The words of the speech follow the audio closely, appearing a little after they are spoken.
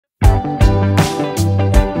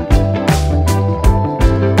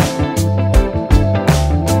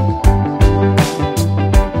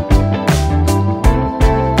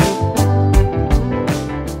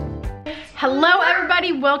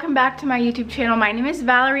welcome back to my YouTube channel. My name is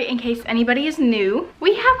Valerie, in case anybody is new.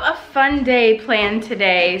 We have a fun day planned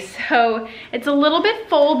today, so it's a little bit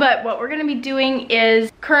full, but what we're gonna be doing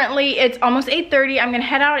is, currently it's almost 8:30. I'm gonna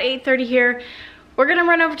head out at 8:30 here. We're gonna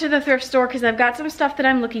run over to the thrift store because I've got some stuff that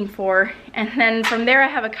I'm looking for, and then from there I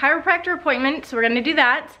have a chiropractor appointment, so we're gonna do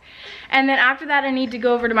that. And then after that, I need to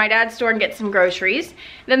go over to my dad's store and get some groceries.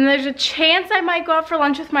 Then there's a chance I might go out for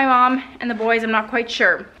lunch with my mom and the boys, I'm not quite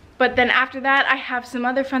sure. But then after that, I have some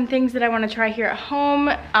other fun things that I want to try here at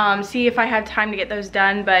home, see if I have time to get those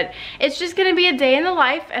done. But it's just gonna be a day in the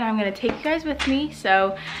life, and I'm gonna take you guys with me.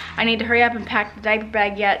 So I need to hurry up and pack the diaper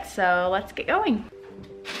bag yet, so let's get going.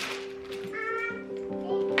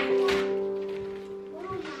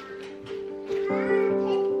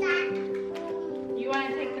 You want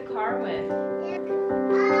to take the car with?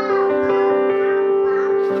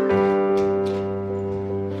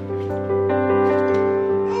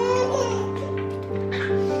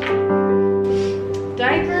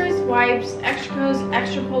 Diapers, wipes, extra clothes,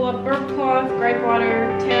 extra pull-up, burp cloth, gripe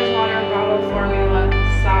water, Taylor's water, bottle, formula,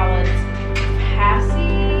 solids, passy.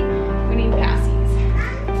 We need passies.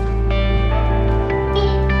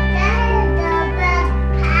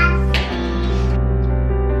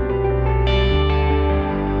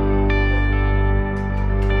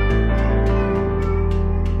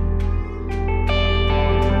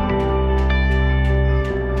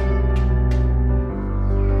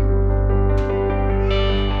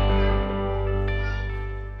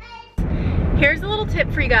 Here's a little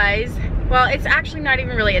tip for you guys. Well, it's actually not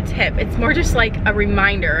even really a tip. It's more just like a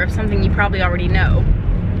reminder of something you probably already know.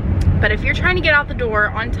 But if you're trying to get out the door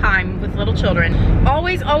on time with little children,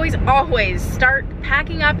 always, always, always start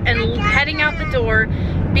packing up and heading out the door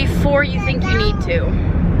before you think you need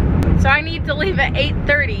to. So I need to leave at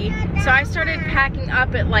 8:30. So I started packing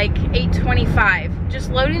up at like 8:25,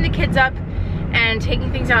 just loading the kids up and taking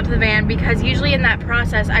things out to the van, because usually in that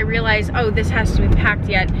process I realize, oh, this has to be packed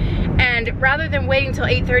yet. And rather than waiting till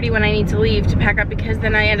 8:30 when I need to leave to pack up, because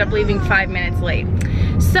then I end up leaving 5 minutes late.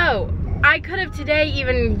 So I could have today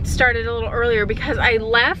even started a little earlier, because I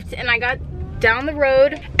left and I got down the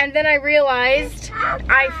road and then I realized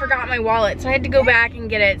I forgot my wallet, so I had to go back and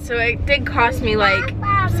get it. So it did cost me like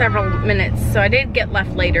several minutes, so I did get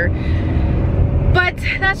left later. But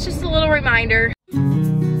that's just a little reminder.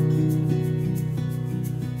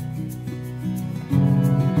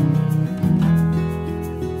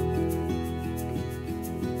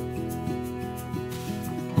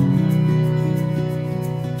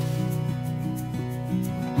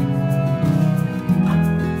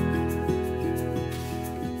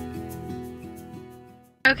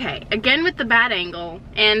 Okay, again with the bad angle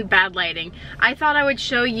and bad lighting, I thought I would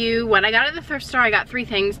show you what I got at the thrift store. I got 3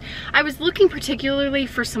 things. I was looking particularly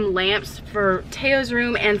for some lamps for Teo's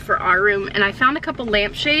room and for our room, and I found a couple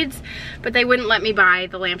lampshades, but they wouldn't let me buy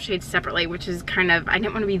the lampshades separately, which is kind of, I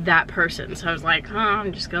didn't want to be that person, so I was like, oh,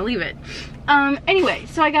 I'm just gonna leave it. Anyway,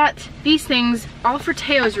 so I got these things all for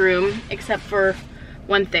Teo's room, except for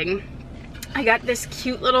one thing. I got this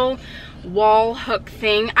cute little wall hook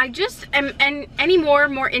thing. I just am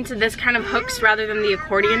more into this kind of hooks rather than the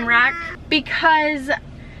accordion rack, because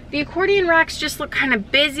the accordion racks just look kind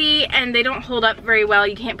of busy and they don't hold up very well.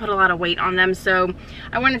 You can't put a lot of weight on them, so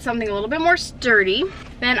I wanted something a little bit more sturdy.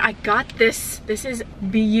 Then I got this. This is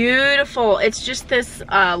beautiful. It's just this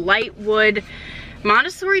light wood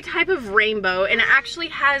Montessori type of rainbow, and it actually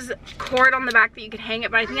has cord on the back that you could hang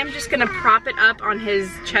it, but I think I'm just gonna prop it up on his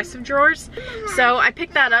chest of drawers. So I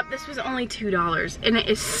picked that up. This was only $2 and it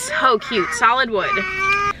is so cute, solid wood.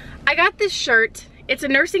 I got this shirt. It's a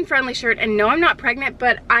nursing friendly shirt, and no, I'm not pregnant,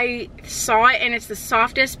 but I saw it and it's the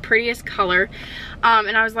softest, prettiest color.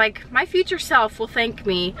 And I was like, my future self will thank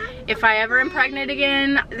me if I ever am pregnant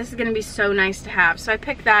again. This is gonna be so nice to have. So I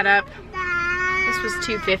picked that up. This was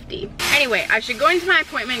 $2.50. Anyway, I should go into my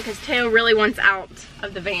appointment because Teo really wants out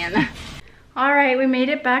of the van. All right, we made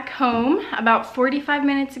it back home. About 45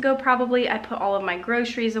 minutes ago, probably, I put all of my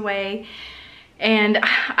groceries away, and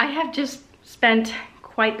I have just spent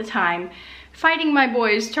quite the time fighting my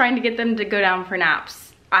boys, trying to get them to go down for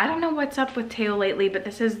naps. I don't know what's up with Teo lately, but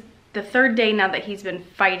this is the 3rd day now that he's been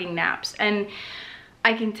fighting naps, and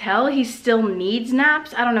I can tell he still needs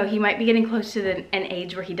naps. I don't know, he might be getting close to an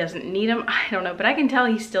age where he doesn't need them. I don't know, but I can tell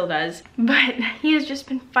he still does. But he has just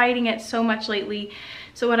been fighting it so much lately.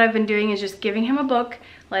 So what I've been doing is just giving him a book,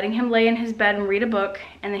 letting him lay in his bed and read a book,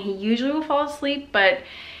 and then he usually will fall asleep. But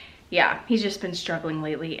yeah, he's just been struggling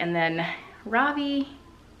lately. And then Robbie,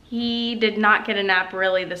 he did not get a nap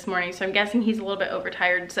really this morning, so I'm guessing he's a little bit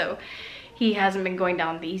overtired. So he hasn't been going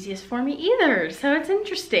down the easiest for me either. So it's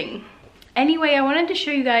interesting. Anyway, I wanted to show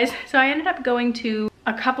you guys, so I ended up going to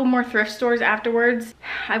a couple more thrift stores afterwards.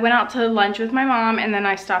 I went out to lunch with my mom and then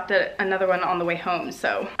I stopped at another one on the way home.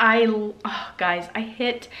 So guys, I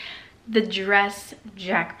hit the dress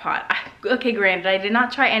jackpot. Okay, granted, I did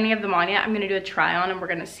not try any of them on yet. I'm gonna do a try on and we're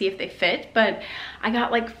gonna see if they fit, but I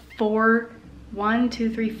got like four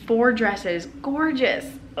dresses. Gorgeous.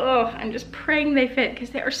 Oh, I'm just praying they fit because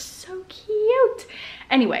they are so cute.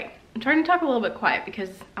 Anyway, I'm trying to talk a little bit quiet because,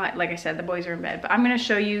 like I said, the boys are in bed, but I'm gonna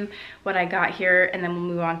show you what I got here and then we'll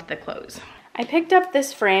move on to the clothes. I picked up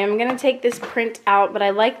this frame. I'm gonna take this print out, but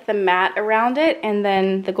I like the matte around it and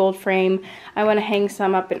then the gold frame. I wanna hang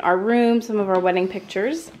some up in our room, some of our wedding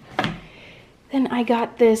pictures. Then I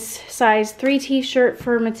got this size 3 t-shirt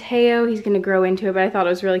for Mateo. He's gonna grow into it, but I thought it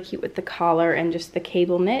was really cute with the collar and just the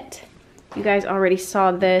cable knit. You guys already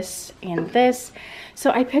saw this and this.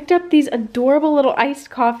 So I picked up these adorable little iced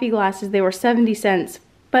coffee glasses. They were 70 cents,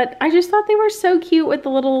 but I just thought they were so cute with the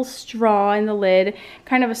little straw in the lid,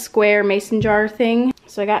 kind of a square mason jar thing.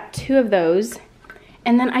 So I got 2 of those.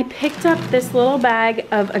 And then I picked up this little bag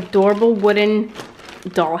of adorable wooden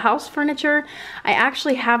dollhouse furniture. I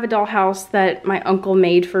actually have a dollhouse that my uncle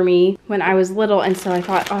made for me when I was little, and so I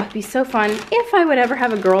thought, oh, it'd be so fun if I would ever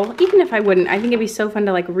have a girl. Even if I wouldn't, I think it'd be so fun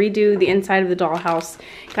to like redo the inside of the dollhouse.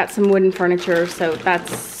 Got some wooden furniture, so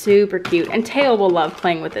that's super cute. And Teo will love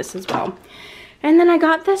playing with this as well. And then I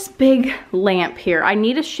got this big lamp here. I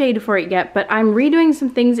need a shade for it yet, but I'm redoing some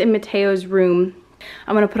things in Mateo's room.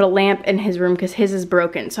 I'm gonna put a lamp in his room because his is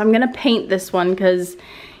broken. So I'm gonna paint this one because,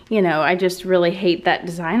 you know, I just really hate that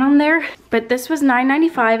design on there. But this was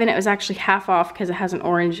 $9.95 and it was actually half off because it has an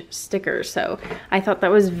orange sticker. So I thought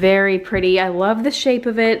that was very pretty. I love the shape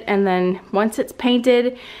of it. And then once it's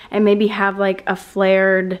painted and maybe have like a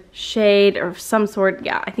flared shade or some sort,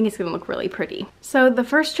 yeah, I think it's gonna look really pretty. So the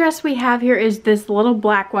first dress we have here is this little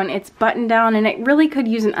black one. It's buttoned down and it really could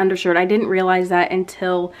use an undershirt. I didn't realize that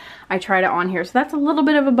until I tried it on here. So that's a little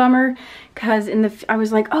bit of a bummer because I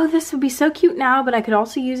was like, oh, this would be so cute now, but I could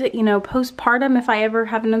also use it, you know, postpartum if I ever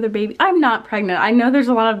have another baby. I'm not pregnant. I know there's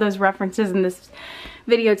a lot of those references in this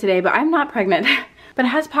video today, but I'm not pregnant. But it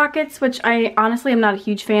has pockets, which I honestly am not a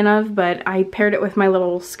huge fan of, but I paired it with my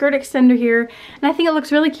little skirt extender here, and I think it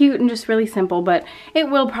looks really cute and just really simple, but it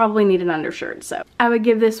will probably need an undershirt. So I would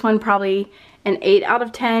give this one probably an 8 out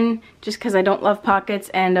of 10 just because I don't love pockets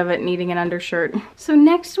and of it needing an undershirt. So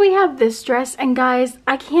next we have this dress, and guys,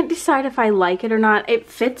 I can't decide if I like it or not. It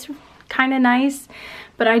fits kind of nice,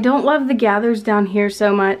 but I don't love the gathers down here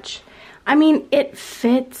so much. I mean, it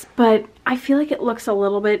fits, but I feel like it looks a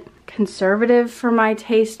little bit conservative for my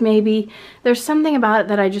taste maybe. There's something about it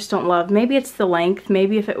that I just don't love. Maybe it's the length.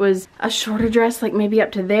 Maybe if it was a shorter dress, like maybe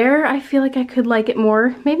up to there, I feel like I could like it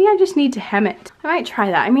more. Maybe I just need to hem it. I might try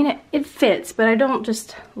that. I mean, it fits, but I don't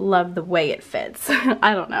just love the way it fits.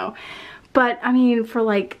 I don't know. But I mean, for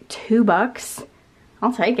like $2,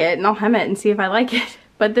 I'll take it and I'll hem it and see if I like it.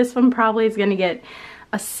 But this one probably is gonna get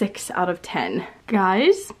a 6 out of 10.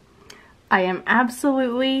 Guys, I am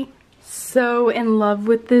absolutely so in love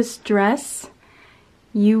with this dress.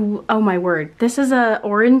 Oh my word. This is a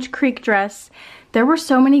Orange Creek dress. There were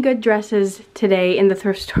so many good dresses today in the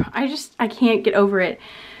thrift store. I can't get over it.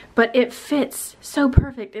 But it fits so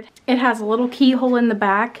perfect. It has a little keyhole in the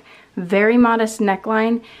back, very modest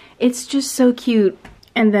neckline. It's just so cute.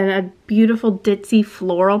 And then a beautiful ditzy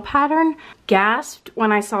floral pattern. Gasped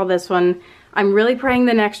when I saw this one. I'm really praying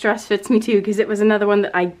the next dress fits me too, because it was another one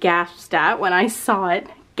that I gasped at when I saw it.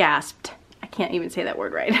 Gasped. I can't even say that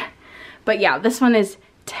word right. But yeah, this one is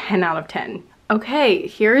 10 out of 10. Okay,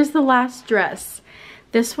 here is the last dress.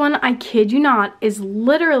 This one, I kid you not, is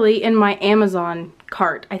literally in my Amazon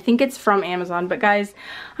cart. I think it's from Amazon, but guys,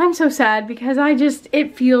 I'm so sad because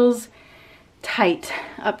it feels tight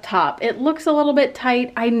up top. It looks a little bit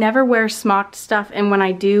tight. I never wear smocked stuff, and when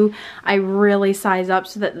I do, I really size up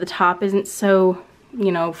so that the top isn't so,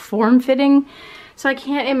 you know, form-fitting. So I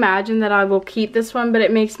can't imagine that I will keep this one, but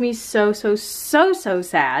it makes me so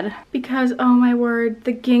sad because, oh my word,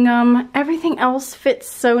 the gingham, everything else fits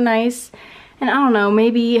so nice. And I don't know,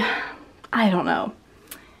 maybe, I don't know.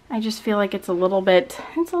 I just feel like it's a little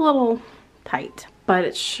tight, but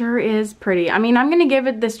it sure is pretty. I mean, I'm gonna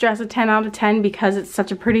give this dress a 10 out of 10 because it's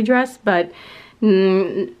such a pretty dress, but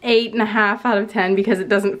 8.5 out of 10 because it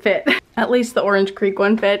doesn't fit. At least the Orange Creek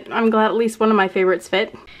one fit. I'm glad at least one of my favorites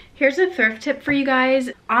fit. Here's a thrift tip for you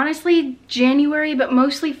guys. Honestly, January, but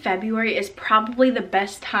mostly February is probably the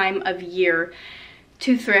best time of year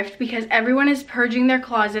to thrift because everyone is purging their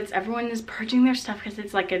closets, everyone is purging their stuff because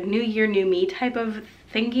it's like a new year, new me type of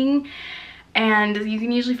thinking. and you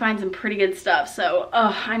can usually find some pretty good stuff. So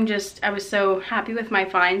I was so happy with my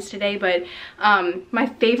finds today. But my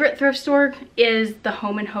favorite thrift store is the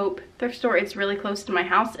Home and Hope thrift store. It's really close to my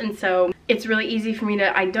house, and so it's really easy for me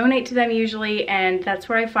to, I donate to them usually, and that's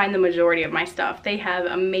where I find the majority of my stuff. They have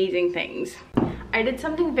amazing things. I did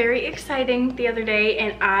something very exciting the other day,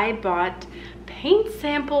 and I bought paint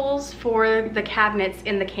samples for the cabinets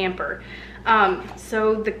in the camper.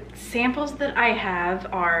 So the samples that I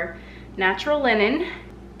have are Natural Linen.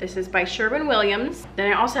 This is by Sherwin-Williams.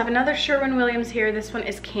 Then I also have another Sherwin-Williams here. This one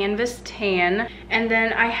is Canvas Tan. And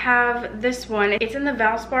then I have this one. It's in the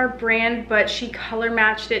Valspar brand, but she color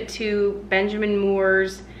matched it to Benjamin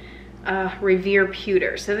Moore's Revere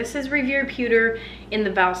Pewter. So this is Revere Pewter in the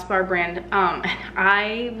Valspar brand.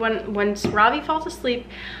 Once Ravi falls asleep,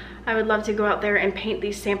 I would love to go out there and paint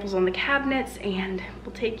these samples on the cabinets, and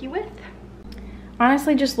we'll take you with.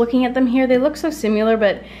 Honestly, just looking at them here, they look so similar,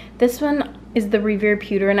 but this one is the Revere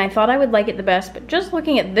Pewter, and I thought I would like it the best, but just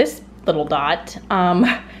looking at this little dot,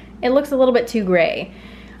 it looks a little bit too gray.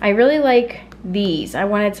 I really like these. I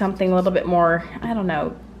wanted something a little bit more, I don't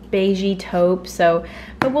know, beigey taupe,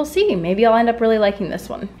 but we'll see. Maybe I'll end up really liking this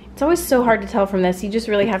one. It's always so hard to tell from this. You just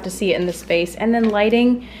really have to see it in the space, and then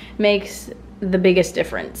lighting makes the biggest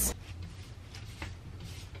difference.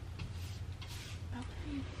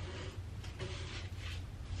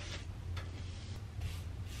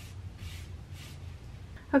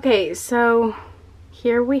 Okay, so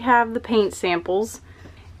here we have the paint samples,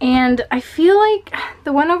 and I feel like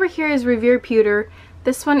the one over here is Revere Pewter.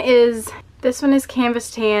 This one is Canvas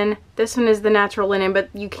Tan. This one is the Natural Linen, but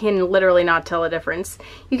you can literally not tell a difference.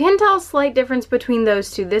 You can tell a slight difference between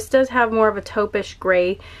those two. This does have more of a taupish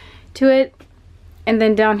gray to it, and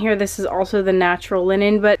then down here this is also the Natural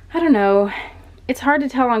Linen, but I don't know. It's hard to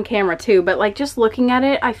tell on camera too, but like just looking at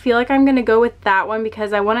it, I feel like I'm gonna go with that one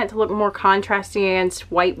because I want it to look more contrasting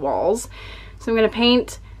against white walls. So I'm gonna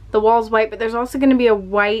paint the walls white, but there's also gonna be a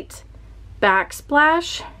white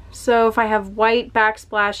backsplash. So if I have white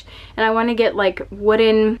backsplash and I wanna get like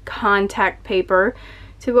wooden contact paper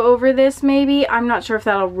to go over this maybe, I'm not sure if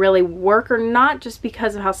that'll really work or not just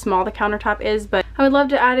because of how small the countertop is, but I would love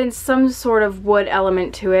to add in some sort of wood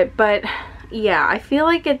element to it, but yeah, I feel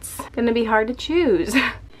like it's gonna be hard to choose.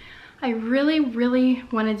 I really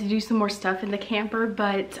wanted to do some more stuff in the camper,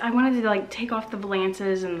 but I wanted to like take off the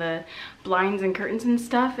valances and the blinds and curtains and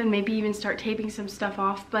stuff, and maybe even start taping some stuff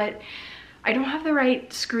off, but I don't have the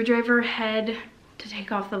right screwdriver head to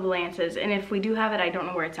take off the valances, and if we do have it, I don't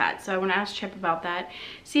know where it's at. So I want to ask Chip about that,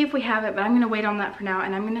 see if we have it, but I'm gonna wait on that for now,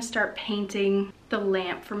 and I'm gonna start painting the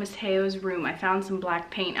lamp for Mateo's room. I found some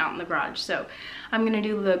black paint out in the garage, so I'm gonna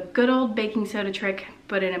do the good old baking soda trick,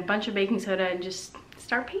 put in a bunch of baking soda and just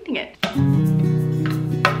start painting it.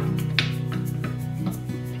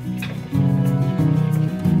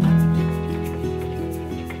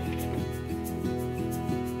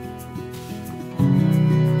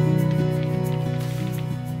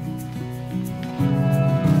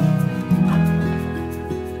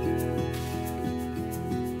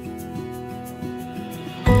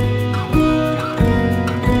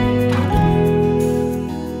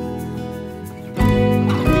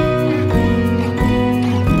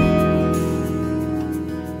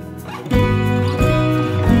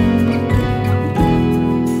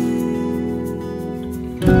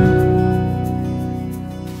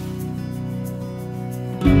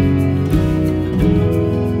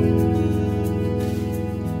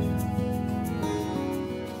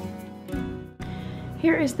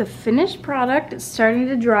 Here is the finished product. It's starting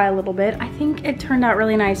to dry a little bit. I think it turned out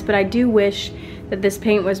really nice, but I do wish that this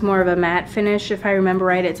paint was more of a matte finish. If I remember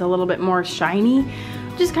right, it's a little bit more shiny,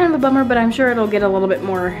 which is kind of a bummer, but I'm sure it'll get a little bit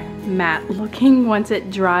more matte looking once it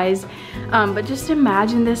dries. But just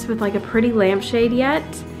imagine this with like a pretty lampshade yet,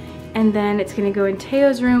 and then it's gonna go in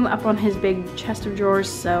Teo's room up on his big chest of drawers.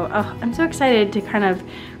 So I'm so excited to kind of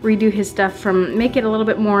redo his stuff, make it a little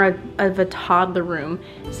bit more of a toddler room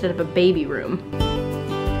instead of a baby room.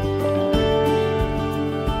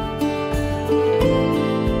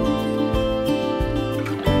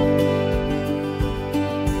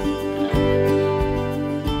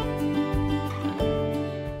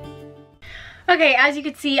 Okay, as you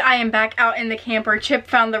can see, I am back out in the camper. Chip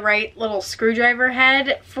found the right little screwdriver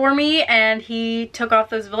head for me, and he took off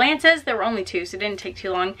those valances. There were only two, so it didn't take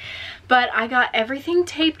too long. But I got everything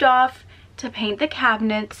taped off to paint the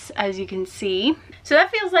cabinets, as you can see. So that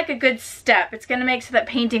feels like a good step. It's gonna make so that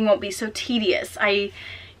painting won't be so tedious.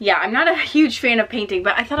 Yeah, I'm not a huge fan of painting,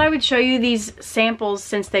 but I thought I would show you these samples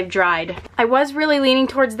since they've dried. I was really leaning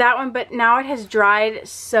towards that one, but now it has dried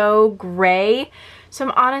so gray. So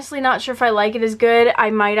I'm honestly not sure if I like it as good. I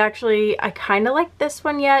kind of like this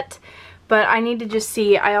one yet, but I need to just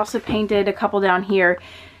see. I also painted a couple down here.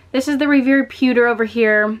 This is the Revered Pewter over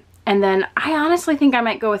here. And then I honestly think I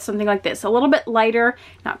might go with something like this. A little bit lighter,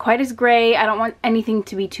 not quite as gray. I don't want anything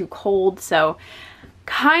to be too cold, so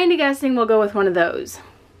kind of guessing we'll go with one of those.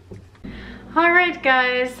 Alright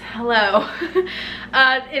guys, hello.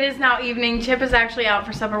 It is now evening. Chip is actually out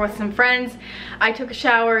for supper with some friends. I took a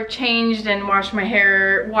shower, changed, and washed my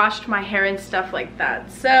hair and stuff like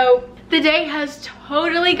that. So the day has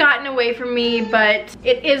totally gotten away from me, but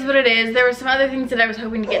it is what it is. There were some other things that I was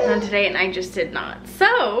hoping to get done today and I just did not.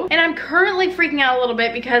 So, and I'm currently freaking out a little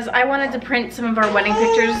bit because I wanted to print some of our wedding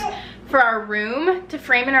pictures for our room, to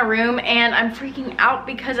frame in our room, and I'm freaking out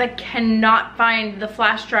because I cannot find the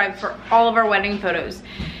flash drive for all of our wedding photos.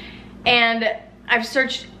 And I've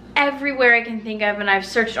searched everywhere I can think of, and I've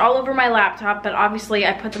searched all over my laptop, but obviously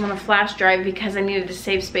I put them on a flash drive because I needed to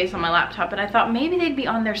save space on my laptop, but I thought maybe they'd be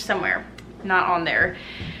on there somewhere. Not on there.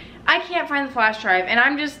 I can't find the flash drive, and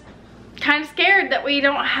I'm just kind of scared that we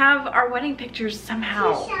don't have our wedding pictures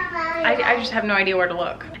somehow. I just have no idea where to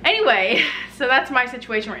look. Anyway, so that's my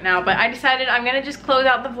situation right now, but I decided I'm gonna just close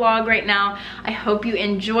out the vlog right now. I hope you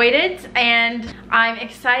enjoyed it, and I'm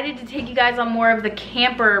excited to take you guys on more of the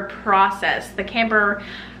camper process, the camper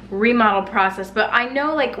remodel process. But I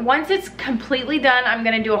know, like, once it's completely done, I'm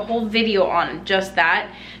gonna do a whole video on just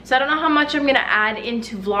that. So I don't know how much I'm gonna add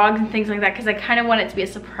into vlogs and things like that, because I kind of want it to be a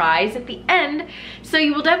surprise at the end. So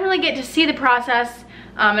you will definitely get to see the process,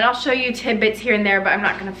 and I'll show you tidbits here and there, but I'm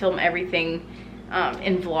not gonna film everything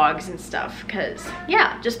in vlogs and stuff, because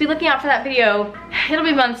yeah, just be looking out for that video. It'll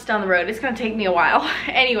be months down the road. It's gonna take me a while.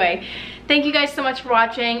 Anyway, thank you guys so much for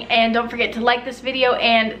watching, and don't forget to like this video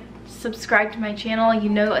and subscribe to my channel. You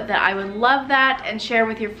know that I would love that, and share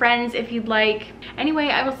with your friends if you'd like. Anyway,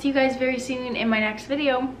 I will see you guys very soon in my next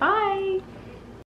video. Bye!